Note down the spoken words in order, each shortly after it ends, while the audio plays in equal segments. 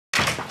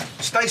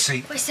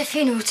Stacey! Well, it's the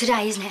funeral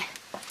today, isn't it?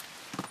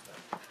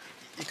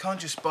 You can't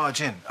just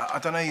barge in. I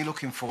don't know who you're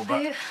looking for,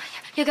 but...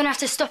 You're going to have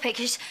to stop it,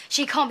 because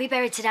she can't be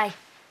buried today.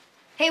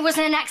 It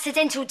wasn't an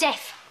accidental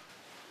death.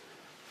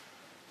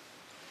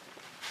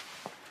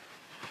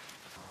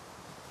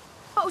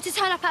 Oh, to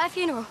turn up at her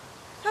funeral?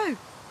 Who?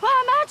 Well,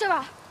 a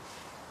murderer.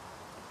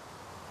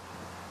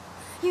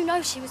 You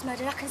know she was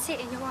murdered. I can see it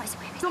in your eyes,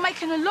 baby. You're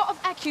making a lot of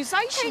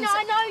accusations. Tina,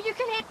 I know. You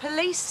can hear...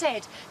 Police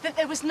said that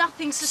there was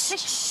nothing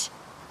suspicious. Shh.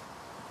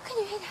 Can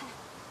you hear that?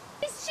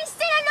 She's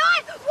still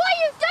alive! What are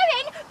you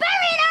doing?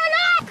 Burying her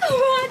alive!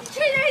 Come on,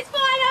 Tina, it's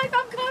fine. I'm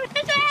coming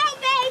to help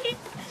me.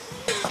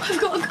 I've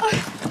got to go.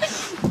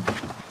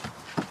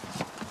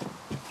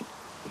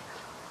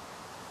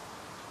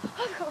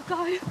 I've got to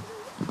go.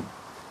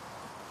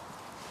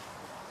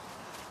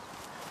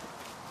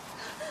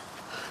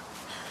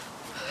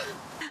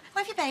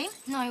 Where have you been?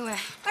 Nowhere.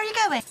 Where are you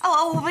going?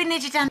 Oh, we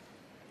need you down.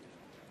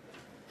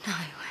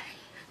 Nowhere.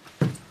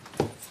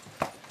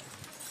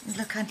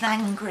 Look, I'm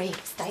angry,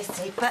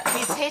 Stacey, but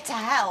he's here to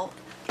help.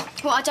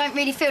 Well, I don't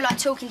really feel like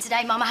talking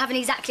today, Mum. I haven't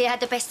exactly had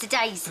the best of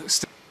days.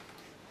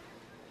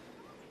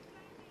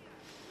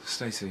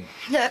 Stacey.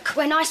 Look,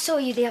 when I saw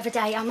you the other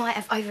day, I might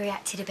have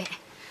overreacted a bit.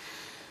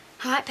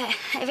 All right, but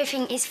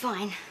everything is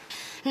fine.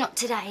 Not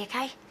today,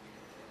 OK?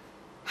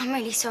 I'm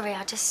really sorry.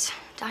 I just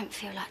don't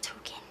feel like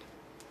talking.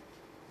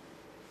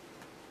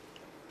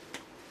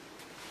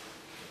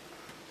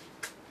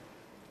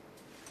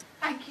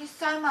 Thank you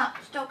so much,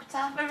 Doctor.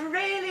 I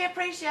really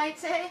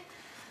appreciate it.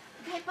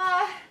 OK,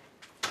 bye.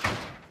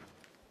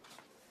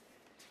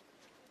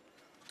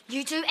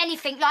 You do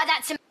anything like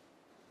that to me...